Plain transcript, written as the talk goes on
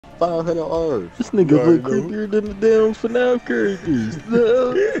500 arms. This nigga look creepier than the damn FNAF characters.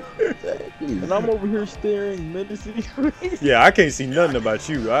 Exactly. And I'm over here staring menacingly. Yeah, I can't see nothing about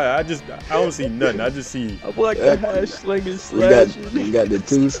you. I don't see nothing. I just see. I'm like a hash slinging We slashing. got the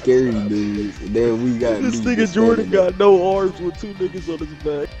two scary dudes, and then we got This me nigga just Jordan standing there. got no arms with 2 niggas on his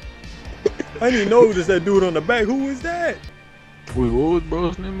back. I didn't even notice that dude on the back. Who is that? Wait, what was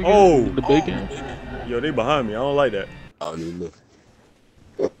bro's name again? Oh. The bacon? Yo, they behind me. I don't like that. I don't even know.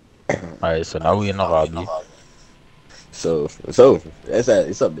 Alright, so now we in the lobby. So it's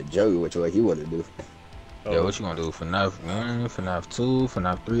up to Joey which one he want to do. Yeah, what you gonna do? FNAF 1, FNAF 2,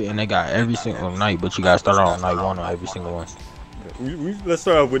 FNAF 3, and they got every single night, but you gotta start on night 1 on every single one. Let's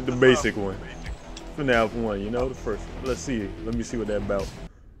start off with the basic one. FNAF 1, you know, the first one. Let's see it. Let me see what that about.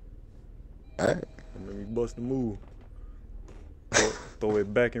 Alright. Let me bust the move. Throw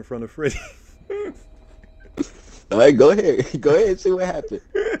it back in front of Freddy. Alright, go ahead. Go ahead and see what happened.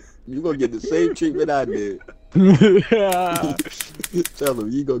 You gonna get the same treatment I did. Tell him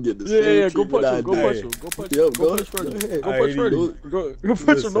you gonna get the same treatment I did. Go punch him. Go punch him. Yo, Go punch Freddy. ahead. Go punch Freddy. Go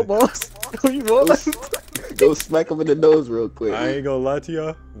punch him. No balls. You balls. Go smack him in the nose real quick. I ain't gonna lie to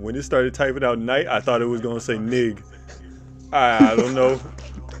y'all. When it started typing out night, I thought it was gonna say nig. I don't know.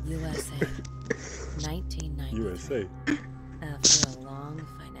 USA, 1990. USA. After a long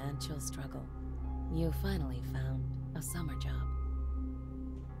financial struggle, you finally found a summer job.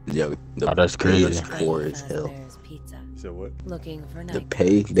 Yo, that's crazy. Is poor as hell. Fazbear's Pizza. So what? Looking for The night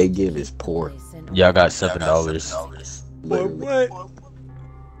pay they give is poor. Yeah, I got $7. Boy, Literally. what?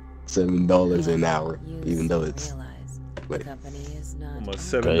 $7 an hour, even though it's wait.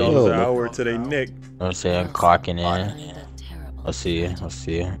 Almost $7 an hour to their neck. You know what I'm saying? Clocking in. Let's see.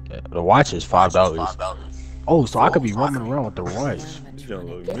 The watch is $5. Oh, so I could be roaming around with the watch. You don't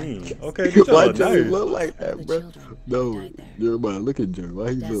look mean. Okay, you Why don't do you look look like that, bro? No, Jeremiah, look at Joe.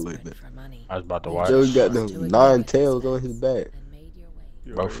 Why he look like that? I was about to watch. Joe got them 9 tails on his back.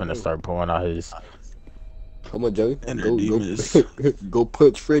 Bro finna start pulling out his. Come on, Joey. demons. Go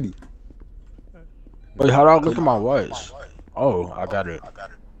punch Freddy. Wait, how do I look at my watch? Oh, I got it.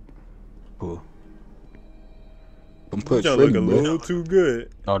 Cool. Come You punch don't Freddy, look a bro. little too good.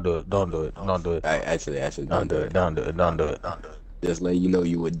 Don't do it. Don't do it. Don't do it. Actually, Don't do it. Don't do it. Don't do it. Just let you know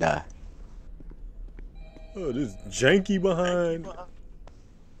you would die. Oh, this janky behind.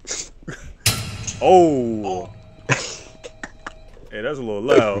 Oh. Hey, that's a little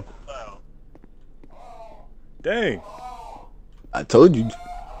loud. Dang. I told you.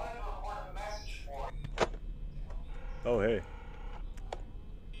 Oh, hey.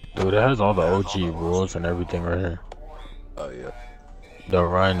 Dude, it has all the OG rules and everything right here. Oh, yeah. Don't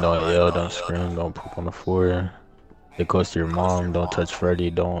run, don't yell, don't scream, don't poop on the floor. Get close to your mom, don't touch Freddy,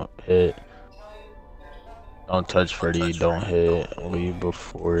 don't hit. Don't touch Freddy, don't hit. Leave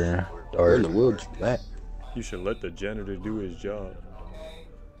before Where in dark. the world you at? You should let the janitor do his job.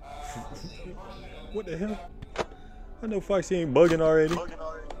 What the hell? I know Foxy ain't bugging already.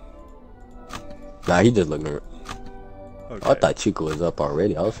 Nah, he just looking. Okay. I thought Chico was up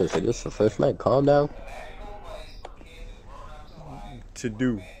already. I was gonna say this is the first night. Calm down. To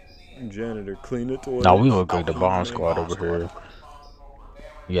do. Janitor, clean the toilet. Now we look like the bomb squad over here.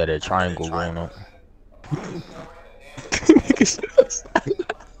 We got that triangle going up.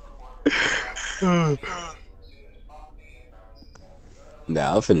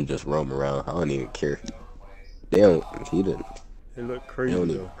 Nah, I'm finna just roam around. I don't even care. They don't. He didn't. They look crazy They don't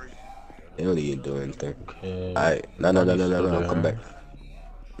though. They don't even do anything. Okay. Alright. No. Come back.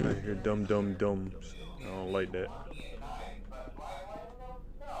 I hear dumb. I don't like that.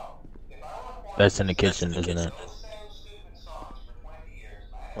 That's in the kitchen, isn't it?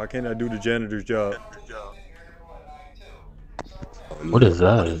 Why can't I do the janitor's job? What is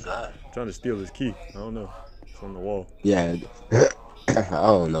that? Trying to steal his key. I don't know. It's on the wall. Yeah. I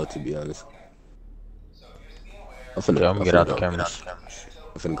don't know, to be honest. I'm finna, Okay, I'm gonna get out the cameras.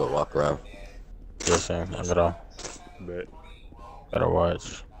 I'm finna go walk around. Yes, sir. I gotta Bet.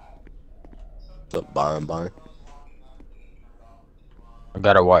 watch. What's up, barn? I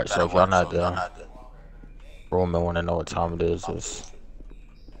gotta watch. So if y'all not there, Roman wanna know what time it is. Just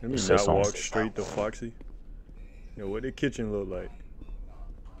Let me say not something. walk straight to Foxy. Yo, what the kitchen look like?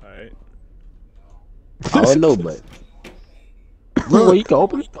 Alright. I don't know, but Wait, you can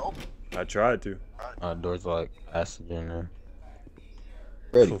open it? I tried to. Doors like acid in there.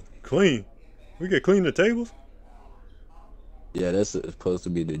 ready. Clean. We could clean the tables? Yeah, that's supposed to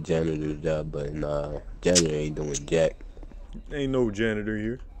be the janitor's job, but nah, janitor ain't doing jack. Ain't no janitor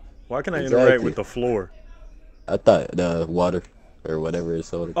here. Why can I Exactly. interact with the floor? I thought the water or whatever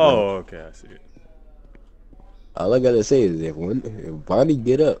it's called. Oh, okay, I see it. All I gotta say is if Bonnie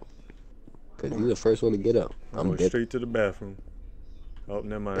get up, Cause you the first one to get up. I'm I'm going dead. straight to the bathroom. Oh,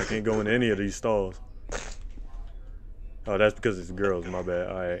 never mind. I can't go in any of these stalls. Oh, that's because it's girls. My bad.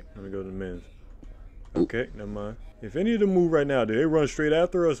 All right, let me go to the men's. Okay, never mind. If any of them move right now, do they run straight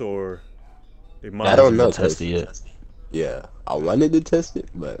after us or they might? I don't know. Test it yet. Yeah, I wanted to test it,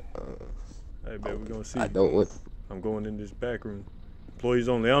 but Hey, bet we're gonna see. I don't want. I'm going in this back room. Employees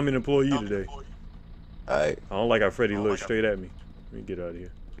only. I'm an employee today. Alright. I don't like how Freddy looked straight at me. Let me get out of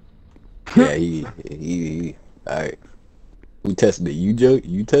here. Yeah, he. Alright. Who tested it? You, Joe?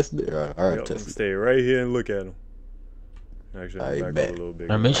 You tested it? Or I Yep, tested it? stay right here and look at him. Actually, I'm I back bet. up a little bit.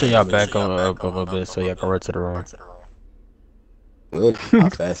 Now make sure y'all back up a little bit so y'all can run to the room. Well, how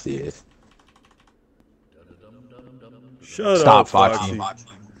fast he is. Shut Stop, up, Foxy.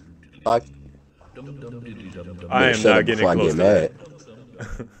 Fuck. I am Shut not up getting before I close get to mad.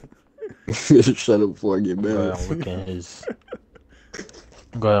 that. Shut up before I get Go ahead mad. and look in his.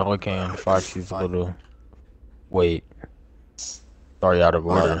 Go ahead and look in Foxy's little. Wait. Sorry, out of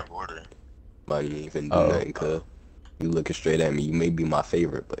order. But you ain't finna do nothing, cuz. You looking straight at me. You may be my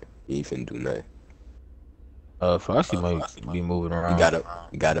favorite, but you ain't finna do nothing. Foxy might be moving around. You got up.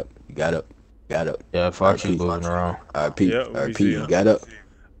 You got up. You got up. You got up. Yeah, Foxy's RP. moving around. RP. Yeah, we RP. see You him. got up.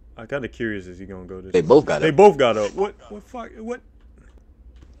 I'm kind of curious, is he gonna go this? They both got They up. both got up. What? What? Fuck? What?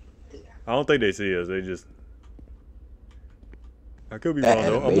 I don't think they see us. They just. I could be That wrong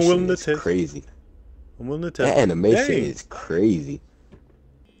though. I'm animation willing to is test. crazy. I'm willing to test. That animation Dang. is crazy.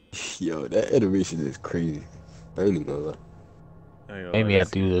 Yo, that animation is crazy. I ain't even gonna lie. I ain't gonna Made lie, me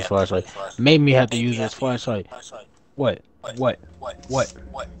have to use this flashlight. Made me have to use this flashlight. What?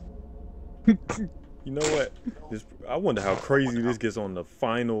 You know what? This, I wonder how crazy this gets on the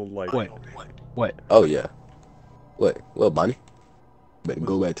final, like. What? Oh, yeah. What? Well, Bonnie. Better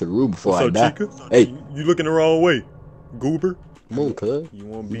go back to the room before What's I up, die. Chica? Hey, You looking the wrong way, goober. come on, cuz. You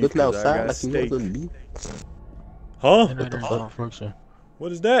want You beef? looking 'Cause I outside got like you want steak. something to be? Huh? What the fuck?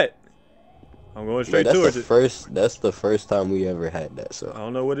 What is that? I'm going Bro, straight that's towards the it. first. That's the first time we ever had that. So, I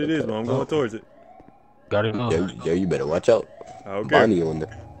don't know what it is, but I'm going towards it. Gotta go. yo, you better watch out. I don't care. Bonnie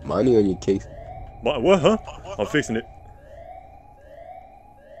on your case. What? Huh? I'm fixing it.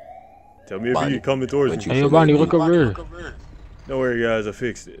 Tell me if Bonnie, you coming towards what me. you Hey, yo, finna Bonnie, do? look over here. Don't worry, guys. I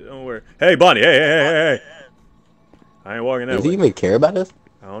fixed it. Don't worry. Hey, Bonnie. Hey. I ain't walking that Does he way. even care about us?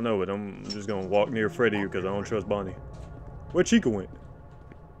 I don't know, but I'm just gonna walk near Freddy because I don't trust Bonnie. Where Chica went?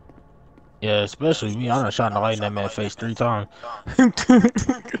 Yeah, especially me. I done shot the light in that man's face 3 times. I'm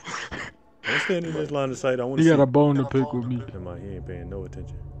standing in this line of sight. I want to He see. got a bone to pick with me. Never mind, he ain't paying no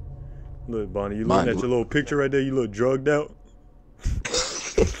attention. Look, Bonnie, you Bonnie. looking at your little picture right there? You look drugged out.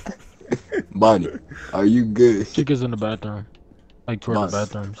 Bonnie, are you good? Chica's in the bathroom. Like toward the Boss.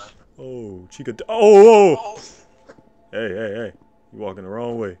 bathrooms. Oh, Chica. Oh. Hey. You walking the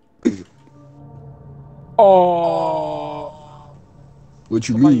wrong way. Oh! What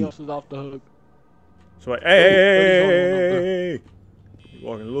you Somebody mean? else is off the hook. So like, hey. You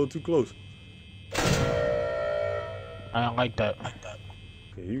walking a little too close. I don't like that.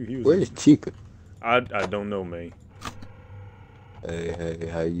 Yeah, he was. Where's Chica? I don't know, man. Hey,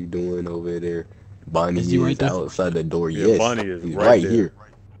 how you doing over there? Bonnie Is is he right there? outside the door. Yeah, Yes, Bonnie is he's right there. here.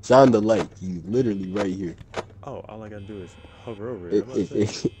 Shine the light. He's literally right here. Oh, all I gotta do is hover over it. I'm about to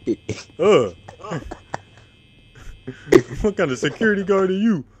say. What kind of security guard are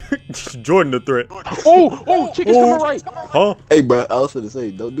you? Jordan the threat. Oh! Chica's coming right! Huh? Hey, bro, I was gonna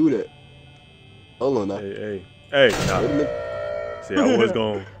say, don't do that. Hold on now. Hey, Wait a nah. minute. See, I was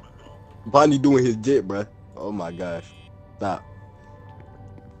going. Bonnie doing his jet, bro. Oh my gosh. Stop.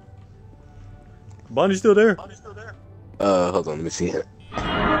 Bonnie's still there? Hold on, let me see.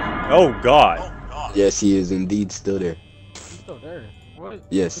 Oh, God. Yes, he is indeed still there. He's still there. What?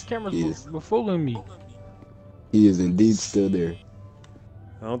 Yes, The cameras he is. were fooling me. He is indeed still there.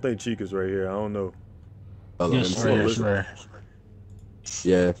 I don't think Chica's right here. I don't know. Hold on, let me Yes, see. right, swear.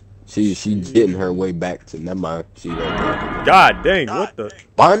 Yeah, she's getting her way back to. Never mind. She right there. God dang, what the?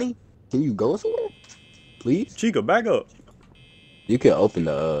 Bonnie, can you go somewhere, please? Chica, back up. You can open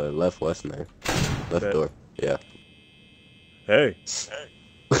the left there. Left Bet. door. Yeah. Hey,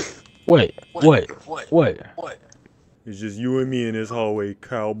 Wait, what? it's just you and me in this hallway,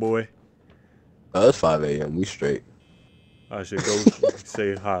 cowboy. Oh, it's 5 a.m. We straight. I should go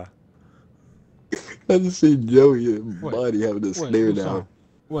say hi. I just see Joey and What? Bonnie having a What? stare Who's down.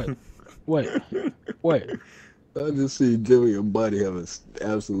 on? What? I just see Joey and Bonnie have an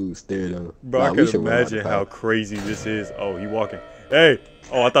absolute stare down. Bro, Nah, I we can should run out imagine the how path. crazy this is. Oh, he walking. Hey.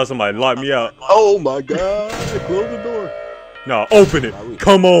 Oh, I thought somebody locked me out. Oh my God! Close the door. Nah, open it.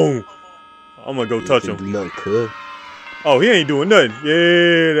 Come on. I'm gonna go touch You him. can do nothing, cuz. Oh, he ain't doing nothing.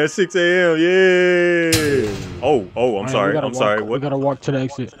 Yeah, that's 6 a.m. Yeah. Oh, I'm sorry. I'm sorry. What? We gotta walk to the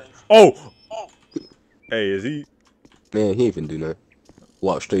exit. Oh. Hey, is he? Man, he ain't even do nothing.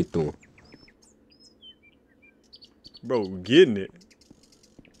 Walk straight through him. Bro, getting it.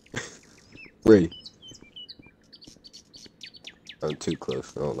 Ready. I'm too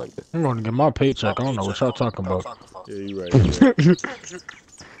close. I don't like that. I'm gonna get my paycheck. I don't know what y'all talking about. Yeah, you right. You right.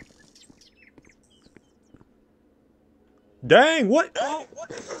 Dang, what?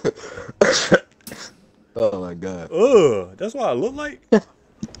 Oh my god. That's what I look like.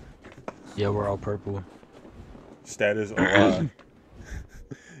 Yeah, we're all purple. Status alive.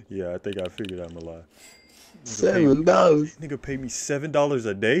 Yeah, I think I figured I'm alive. $7. Nigga paid me $7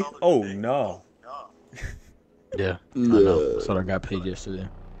 a day? Oh no. Yeah, I know. That's what I got paid yesterday.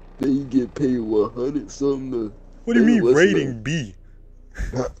 Then you get paid 100 something. What do you mean rating B?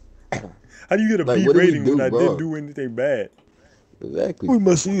 How do you get a B rating when I didn't do anything bad? Exactly. We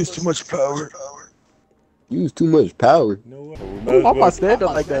must use too much power. Use too much power. No, I'm not standing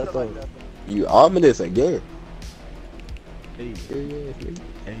like that though. You ominous again. Hey.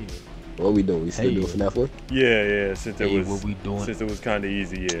 What we doing? We still doing FNAF 1? Yeah. Since it was what we doing? Since it was kind of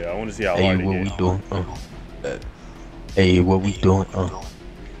easy, yeah. I want to see how Hey, hard what it we gets. doing? Hey, what we doing?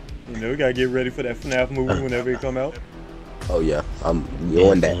 You know, we gotta get ready for that FNAF movie whenever it come out. Oh yeah, I'm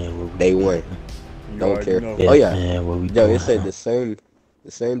on that. Day one. You Don't already care. know. Oh yeah. Man, what we Yo, doing? it said the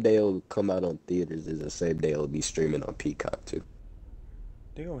same day it'll come out on theaters is the same day it'll be streaming on Peacock too.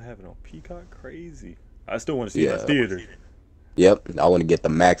 They gonna have it on Peacock? Crazy. I still want to see it in theater. Yep, I want to get the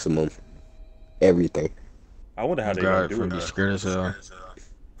maximum everything. I wonder how they gonna do be it. scared as hell.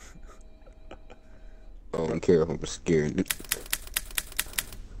 I don't care if I'm scared.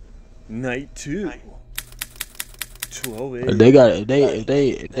 Night 2. 12 a.m. If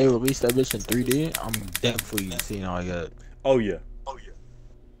they release that bitch in 3D, I'm definitely seeing all that. Oh yeah.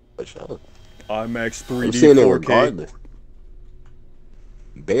 For sure. IMAX 3D I'm seeing it 4K. regardless.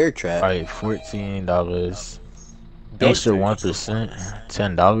 Bear Trap. Alright, $14. Extra 1%,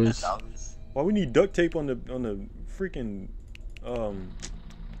 $10. Why we need duct tape on the freaking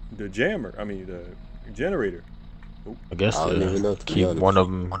the jammer? I mean the generator. I guess I don't even know, to be keep honest. one of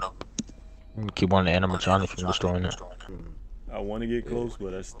them. Keep one of the animatronics from destroying it. I want to get close,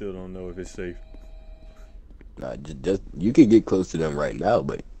 but I still don't know if it's safe. Nah, just you can get close to them right now,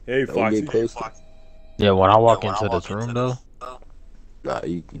 but Hey, don't Foxy. get close. Yeah, when I walk into this room though, Nah,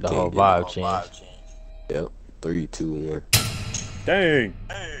 you the can't whole get vibe changed. Yep. 3, 2, 1. Dang.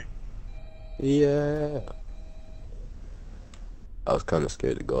 Yeah. I was kind of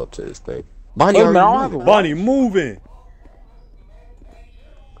scared to go up to this thing. Bonnie, Wait a minute, I don't have a Bonnie moving.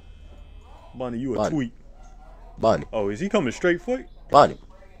 Bonnie, you a Bonnie. tweet. Bonnie. Oh, is he coming straight foot? Bonnie.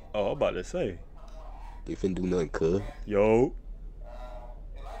 Oh, I'm about to say. You finna do nothing, cuz. Yo.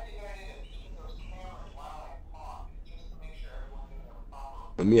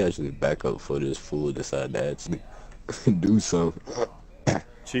 Let me actually back up for this fool decide to actually do something.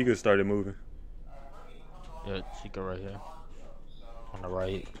 Chica started moving. Yeah, Chica right here. On the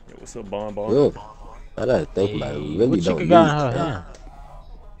right. Yo, what's up, Bon Bon? Well, I gotta think about it. We really what don't Chica need got in her that. hand?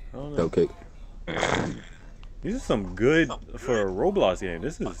 I don't know. Okay. These are some good for a Roblox game.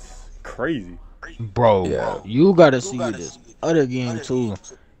 This is crazy. Bro, Yeah. you gotta see this other game too.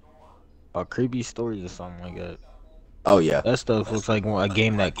 Creepy Stories or something like that. Oh yeah. That stuff looks like a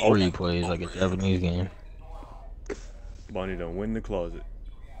game that Corey plays, like a Japanese game. Bonnie done win the closet.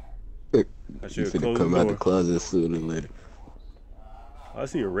 I You should finna close come the out the door. closet sooner or later. I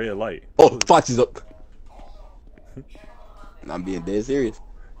see a red light. Oh, Foxy's up. I'm being dead serious.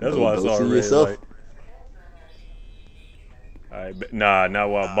 That's Go- why I go saw a see red yourself. light. Alright, nah, not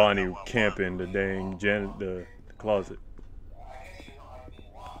while Bonnie camping the dang the closet.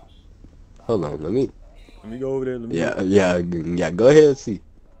 Hold on, let me. Let me go over there. Let me Yeah. Go ahead and see.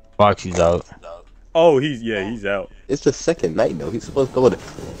 Foxy's out. Oh, he's out. It's the second night though. He's supposed to go to.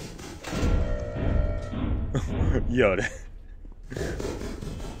 Yo,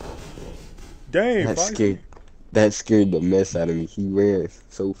 dang, That scared the mess out of me. He ran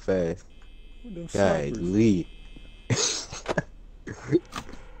so fast. Golly.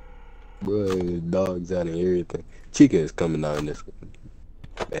 Bro, dogs out and everything. Chica is coming out in this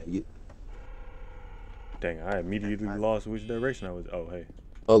one. Dang, I immediately lost which direction I was. Oh, hey.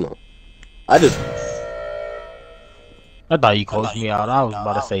 Hold on. I thought you closed me out. I was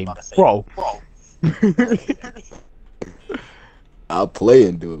about to say, bro. I'll play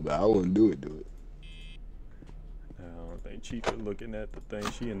and do it, but I won't do it. I don't think Chica looking at the thing.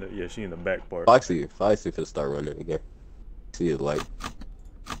 She in the back part. Foxy can start running again. See his light.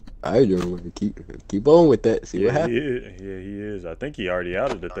 I don't keep on with that. See what happens. Yeah, he is. I think he already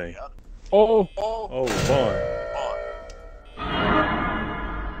out of the thing. Oh. Oh, Vaughn.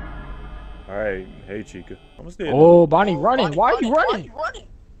 Alright, hey Chica. I'm gonna stay at Oh, Bonnie running. Why are you running?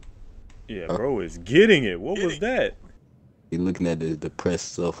 Yeah, bro is getting it. What was that? He looking at the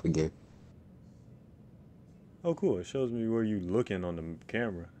depressed self again. Oh, cool. It shows me where you looking on the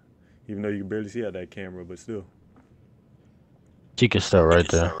camera. Even though you can barely see out that camera, but still. Chica's still right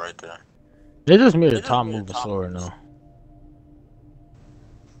there. They just made the top moving slower now.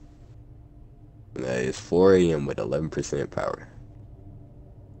 It's 4 a.m. with 11% power.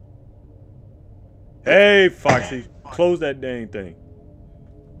 Hey, Foxy, close that dang thing.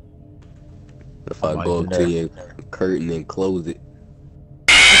 If I go up to your curtain and close it.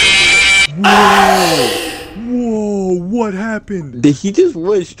 Whoa, what happened? Did he just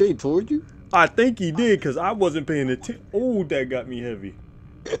run straight toward you? I think he did, because I wasn't paying attention. Oh, that got me heavy.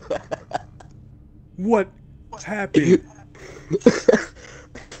 What happened?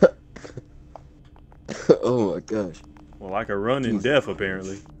 Oh my gosh. Well, I could run in death,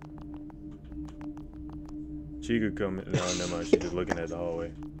 apparently. Chica coming. No, never mind. She's just looking at the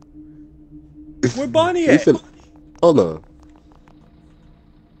hallway. Where Bonnie at? Hold on.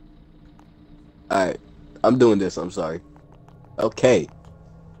 Alright. I'm doing this. I'm sorry. Okay.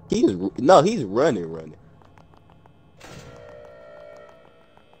 He's running.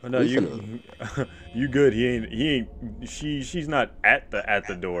 Oh, no, you good. He ain't. She's not at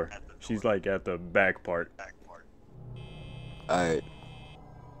the door. She's like at the back part. Alright.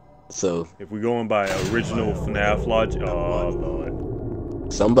 So if we going by original FNAF logic, oh Lord.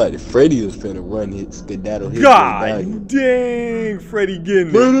 Freddy was finna run his skedaddle. God dang, Freddy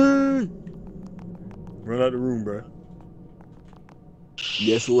getting it. Run out the room, bro.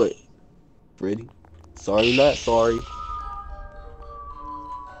 Guess what, Freddy? Sorry, not sorry.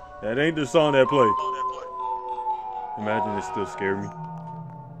 That ain't the song that play. Imagine it still scared me.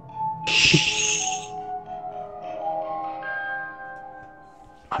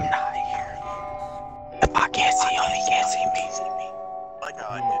 I'm not here. If I can't see him, he can't see me. Like how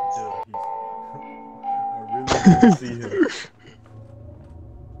I really didn't see him.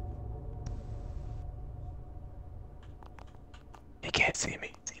 He can't see me.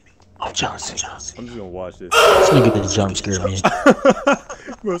 I'm Johnson. I'm just gonna watch this. This nigga just jump scared me.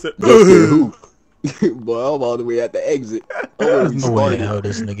 Bro said, who? Boy, I'm all the way at the exit. No way the hell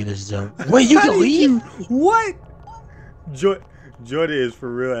this nigga just jumped. Wait, you can leave? What? Jordan is for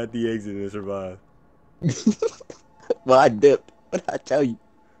real at the exit and survive. Well, I dipped. What did I tell you?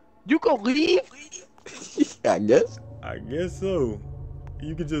 You can leave? I guess. I guess so.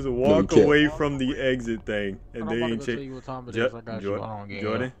 You could just walk away from the exit thing and they ain't check.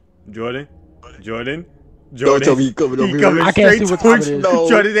 Jordan. Don't tell me you coming over here. I can't see what time it is. No.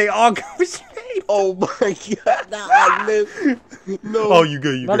 Jordan, they all coming straight. Oh my god. Nah, I missed. No. Oh, you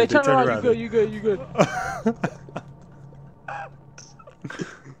good. No, good. they turn around. You good.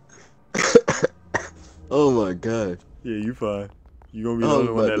 Oh my god. Yeah, you fine. You gonna be the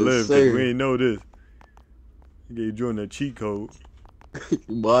only one that lives because we ain't know this. You gave Jordan a cheat code.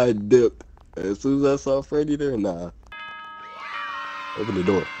 My dip. As soon as I saw Freddy there, nah. Open the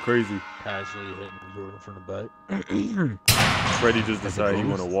door. Crazy. Casually hitting the door from the back. Freddy just decided he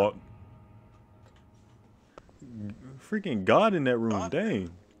wanna walk. Freaking God in that room,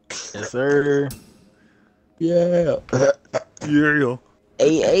 dang. Yes, sir. Yeah. Yeah.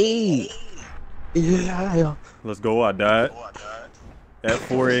 Hey. Yeah. Let's go. I died at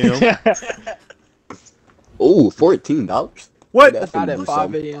 4 a.m. Oh, $14. What? Not at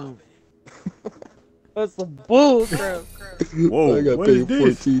 5 a.m. That's some bull crap. Whoa, I got what paid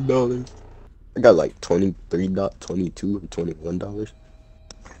is this? $14. I got like $23, $22, or $21.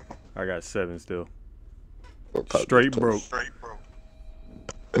 I got 7 still. Straight broke.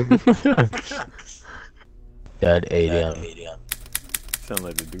 At 8 a.m. Sound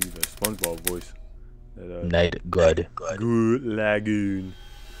like the dude in the SpongeBob voice. That, Night good. Good lagoon.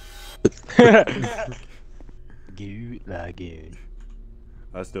 Good lagoon.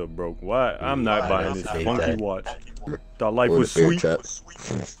 I still broke. Why? I'm not buying this Fake funky that. watch. Thought life was sweet.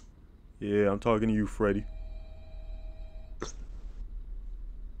 Yeah, I'm talking to you, Freddy.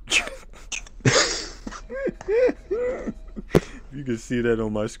 You can see that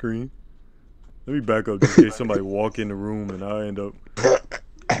on my screen. Let me back up just in case somebody walk in the room and I end up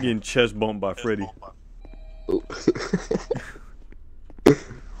getting chest bumped by Freddy.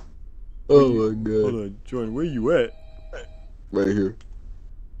 Oh my god. Hold on, Jordan, where you at? Right here.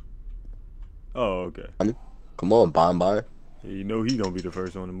 Oh, okay. Come on, Bonbon. Yeah, you know he gonna be the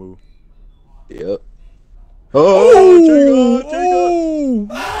first one to move. Yep. Oh, check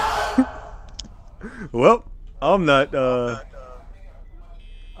it out. Well, I'm not. I'll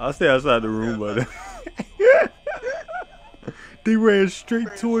stay outside the room, but they ran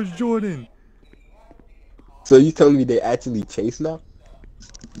straight towards Jordan. So you telling me they actually chase now?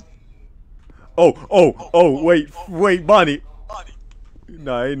 Oh, wait, Bonnie.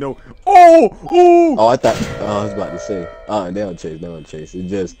 Nah, ain't no. Oh! Oh, I thought. Oh, I was about to say. They don't chase. It's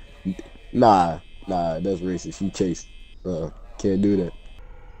just. Nah, that's racist. She chased. Can't do that.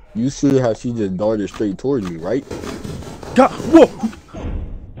 You seen how she just darted straight towards me, right? God, whoa!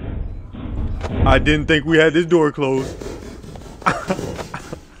 I didn't think we had this door closed.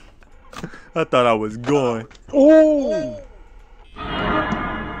 I thought I was gone. Oh!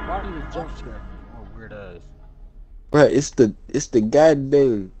 Why did you jump scare me? Oh, weird ass. Right, it's the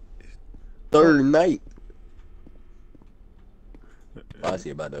goddamn third night. I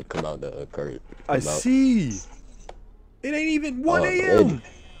see about to come out the current. I see. It ain't even 1 a.m.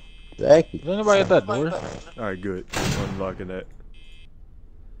 Exactly. Is anybody at that door? Alright, good. I'm unlocking that.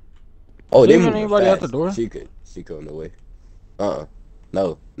 Oh, they Is moving anybody fast. at the door? Chica on the way.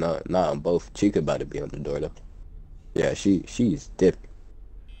 No, I'm both. Chica about to be on the door though. Yeah, she's different.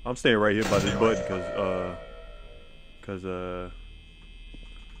 I'm staying right here by this button cause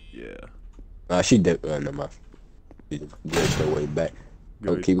yeah. She different. Never mind. She just glitched her way back.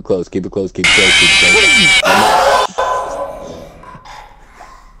 Good. Oh, keep it close.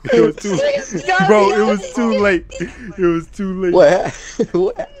 It was too, bro. It was too late. What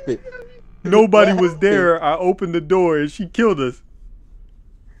happened? Nobody was there. I opened the door and she killed us.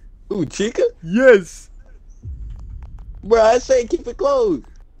 Ooh, Chica? Yes. Bro, I say keep it closed.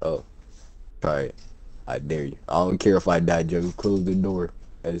 Oh, alright. I dare you. I don't care if I die, Joe. Close the door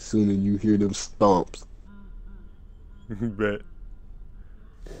as soon as you hear them stomps. Bet.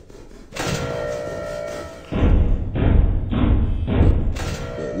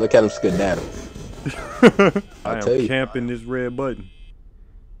 Yeah, look at him skedaddle. I tell am you. camping this red button.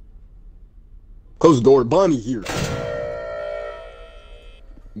 Close the door. Bonnie here.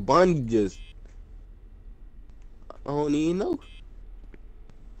 Bonnie just... I don't even know.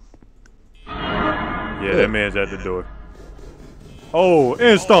 Yeah, that man's at the door. Oh,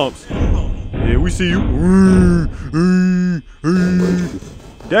 and stomps. Yeah, we see you.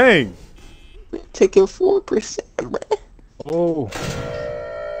 Dang. Taking 4%, man. Oh.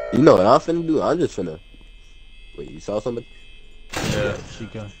 You know what I'm finna do? I'm just finna... Wait, you saw somebody? Yeah,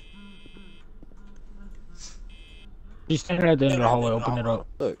 Chica. She's standing at the end of the hallway. Open it up.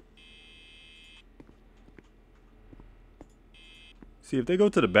 Look. See, if they go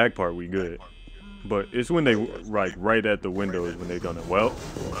to the back part, we good. But it's when they like right at the window is when they're gonna. Well.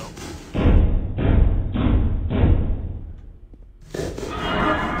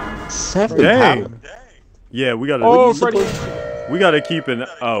 Dang. Yeah, we gotta. Oh, Freddy. We gotta keep an.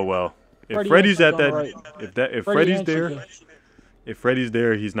 Oh well. If Freddy's at that, right. if Freddy's there, if Freddy's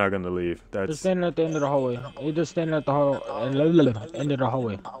there, he's not gonna leave. Just That's. standing at the end of the hallway. He just standing at the end of the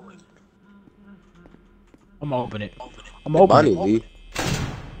hallway. I'm gonna open it. I'm gonna Bonnie open it. leave. I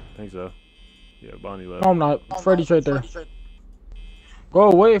think so. Yeah, Bonnie left. No, I'm not. Freddy's right there. Go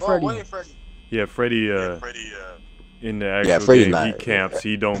away, Freddy. Yeah, Freddy. In the actual Freddy's game, not. he camps.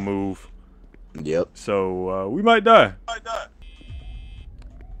 He don't move. Yep. So we might die.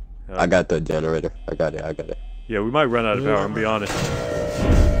 I got the generator. I got it. Yeah, we might run out of power. I'm be honest.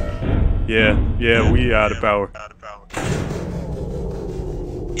 Yeah, we out of power.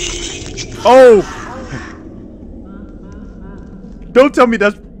 Oh! Don't tell me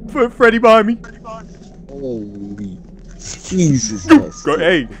that's Freddy behind me. Holy Jesus. Go,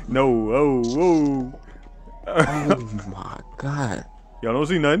 hey, no, whoa. Oh my God. Y'all don't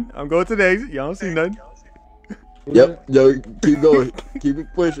see nothing. I'm going to the exit. Y'all don't see nothing. Yep, yo, keep going. Keep it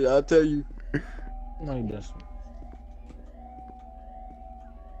pushing, I'll tell you. No, he doesn't.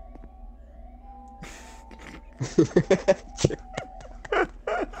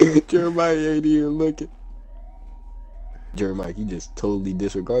 Jeremiah ain't even looking. Jeremiah, he just totally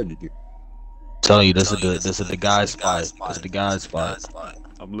disregarded you. Telling you, this is the guy spot. This is the guy spot.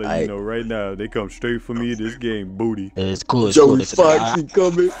 I'm letting you know right now. They come straight for me. This game booty. It's cool. It's Joey cool. This is the Foxy guy.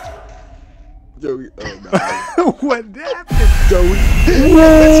 coming. Joey, oh no. What happened? Joey.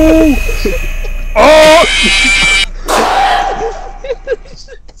 Whoa! Oh!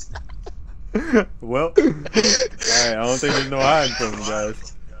 Well, alright, I don't think there's no hiding from them,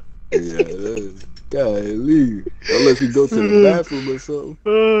 guys. Yeah, golly. Unless you go to the bathroom or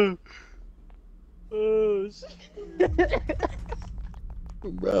something.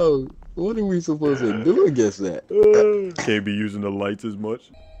 Bro, what are we supposed to do against that? Can't be using the lights as much.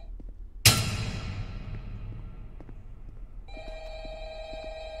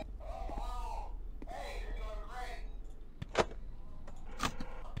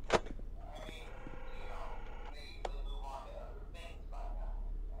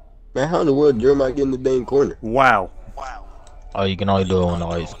 Man, how in the world Jeremiah get in the dang corner? Wow. Oh, you can only do it when the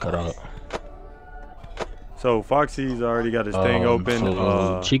lights cut out. So Foxy's already got his thing open.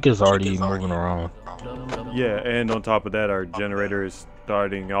 So Chica's already moving around. Yeah, and on top of that, our generator is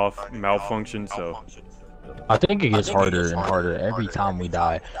starting off malfunction. So I think it gets harder and harder every time we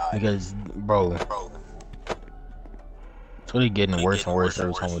die because, bro, it's really getting worse and worse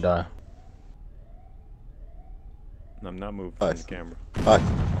every time we die. I'm not moving from the camera. Alright.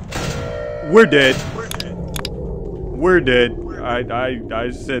 We're dead. We're dead.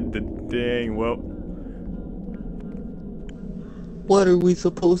 I said the dang well. What are we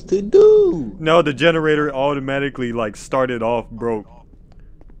supposed to do? No, the generator automatically like started off broke.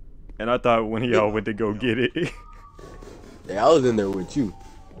 And I thought when y'all went to go get it. Hey, I was in there with you.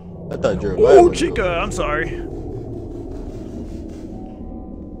 I thought Jeremiah. Oh, was Chica, I'm sorry.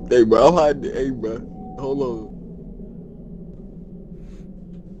 Hey, bro, I'm hiding. Hey, bro, hold on.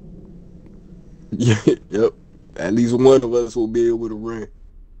 Yep. At least one of us will be able to run.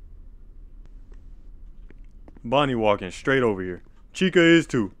 Bonnie walking straight over here. Chica is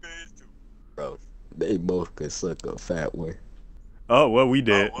too. Bro, they both could suck a fat one. Oh, well, we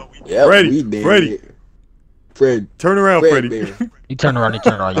did. Yeah, Freddy, we did. Freddy. Fred. Turn around, Fred Freddy. Bear. You turn around, you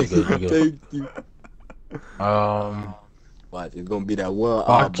good, you good. Thank you. Watch, it's gonna be that one.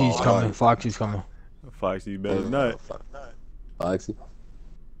 Foxy's coming, Foxy's coming. Foxy better not. Foxy.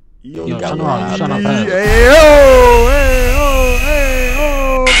 Yo, Yo, turn around, you trying to pass. Hey, oh, hey, oh, hey,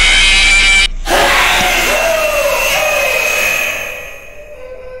 oh.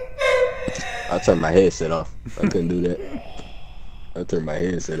 I turned my headset off. I couldn't do that. I turned my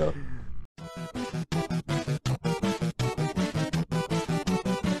headset off.